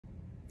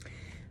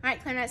All right,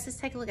 clarinets, let's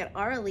take a look at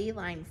RLE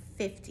line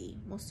 50.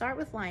 We'll start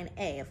with line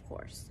A, of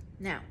course.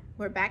 Now,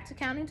 we're back to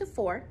counting to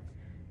 4,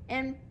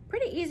 and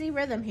pretty easy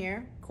rhythm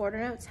here. Quarter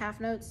notes, half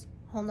notes,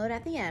 whole note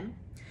at the end.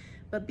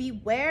 But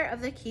beware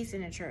of the key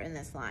signature in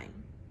this line,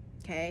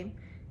 okay?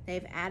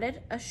 They've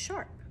added a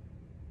sharp,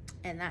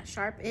 and that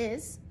sharp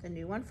is the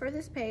new one for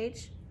this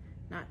page,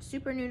 not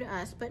super new to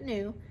us, but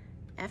new,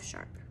 F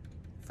sharp.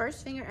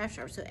 First finger F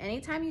sharp. So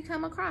anytime you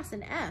come across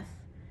an F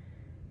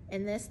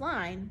in this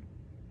line,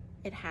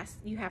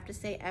 you have to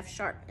say F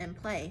sharp and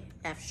play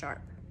F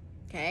sharp,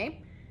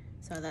 okay?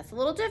 So that's a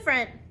little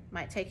different,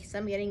 might take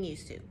some getting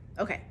used to.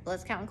 Okay,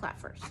 let's count and clap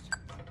first.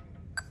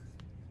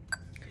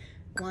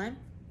 1,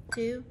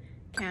 2,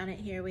 count it,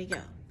 here we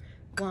go.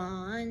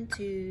 1,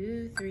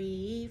 2,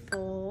 3,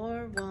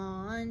 4,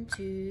 1,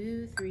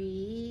 2,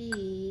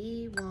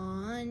 3,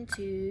 1,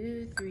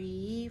 2,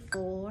 3,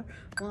 4,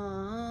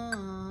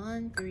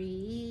 1,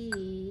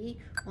 3,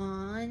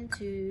 1,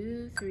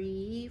 2,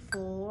 3,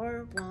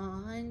 4,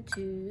 1,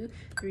 2,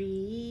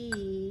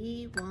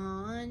 3,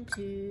 1,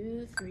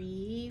 2,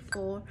 3,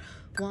 4,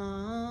 1.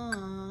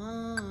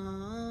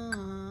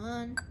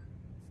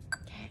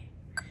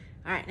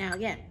 All right, now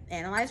again,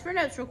 analyze for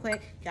notes real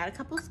quick. Got a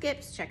couple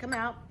skips, check them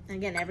out. And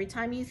again, every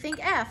time you think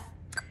F,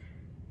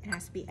 it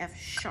has to be F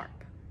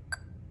sharp.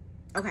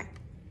 Okay,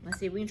 let's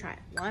see if we can try it.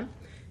 1,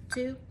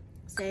 2,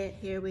 say it,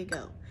 here we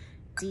go.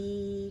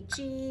 D,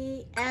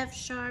 G, F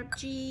sharp,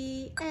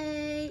 G,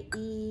 A,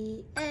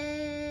 E,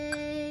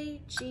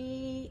 A,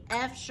 G,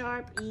 F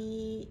sharp,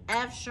 E,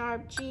 F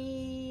sharp,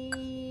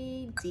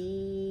 G,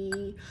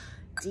 D,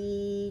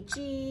 D,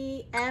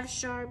 G, F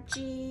sharp,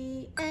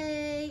 G,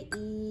 A,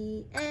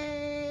 E,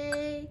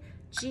 A,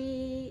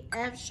 G,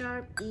 F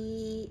sharp,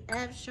 E,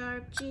 F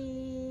sharp,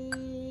 G.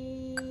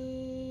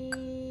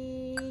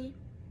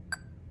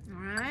 All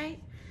right,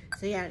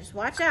 so yeah, just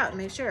watch out,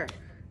 make sure.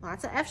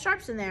 Lots of F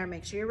sharps in there,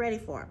 make sure you're ready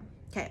for them.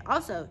 Okay,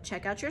 also,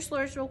 check out your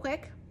slurs real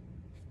quick.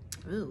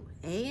 Ooh,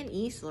 A and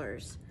E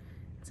slurs.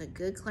 It's a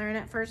good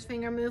clarinet first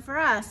finger move for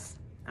us.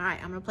 All right,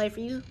 I'm gonna play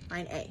for you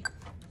line A.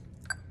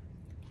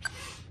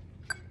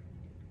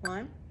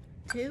 1,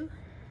 2.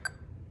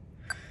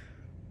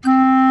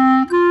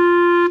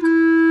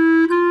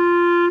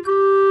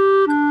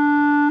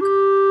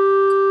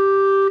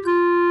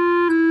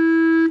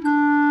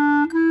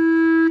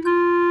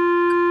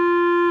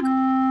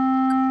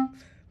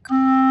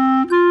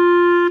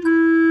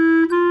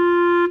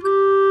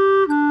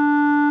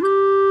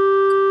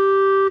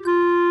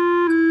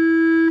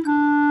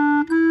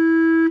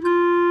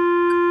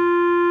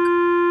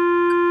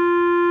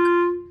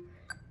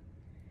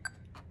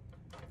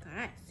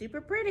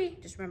 Super pretty.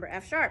 Just remember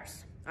F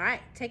sharps. All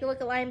right, take a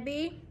look at line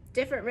B.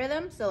 Different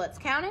rhythm, so let's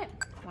count it.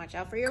 Watch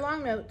out for your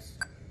long notes.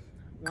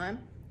 1,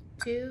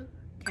 2,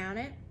 count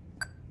it.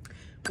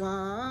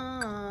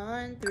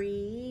 1,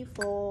 3,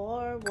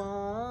 4,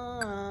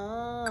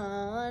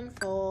 1,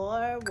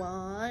 4,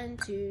 1,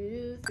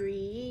 2,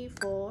 3,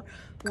 4,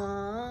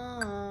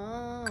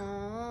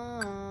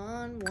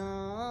 1,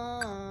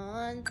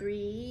 1,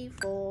 3,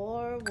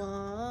 4,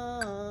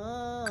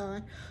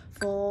 1,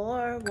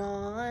 4,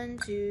 1,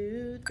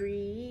 2,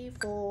 3,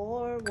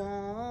 4, 1.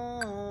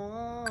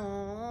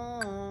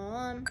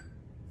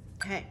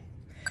 Okay,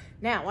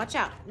 now watch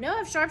out. No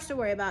F sharps to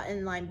worry about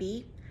in line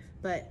B,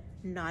 but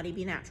naughty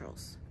B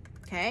naturals.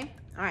 Okay,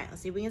 all right,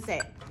 let's see if we can say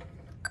it.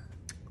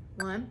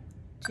 1,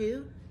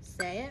 2,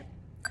 say it.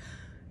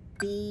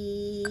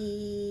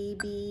 B,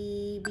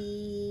 B,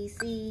 B,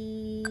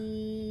 C,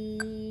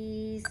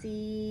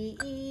 C,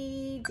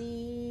 E,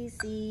 D,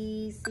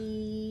 C,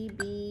 C,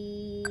 B.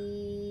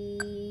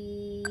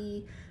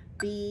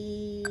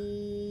 B,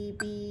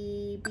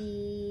 B,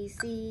 B,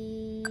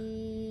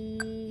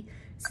 C,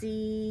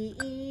 C,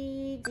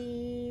 E,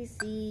 D,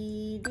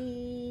 C,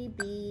 D,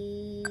 B.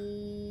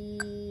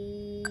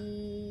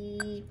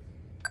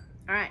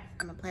 All right,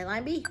 I'm gonna play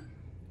line B.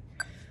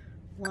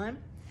 1,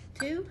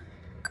 2.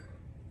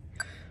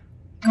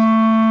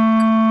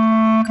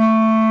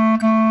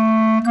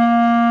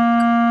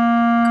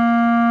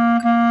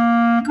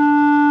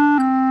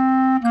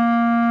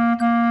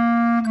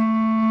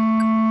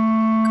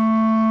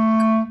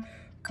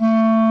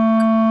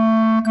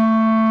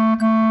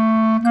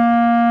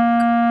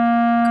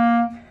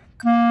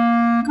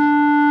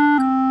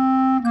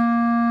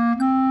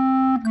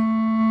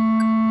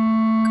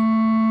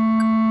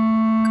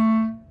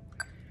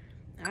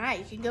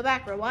 You can go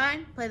back,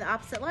 rewind, play the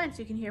opposite line so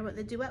you can hear what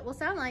the duet will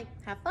sound like.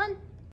 Have fun.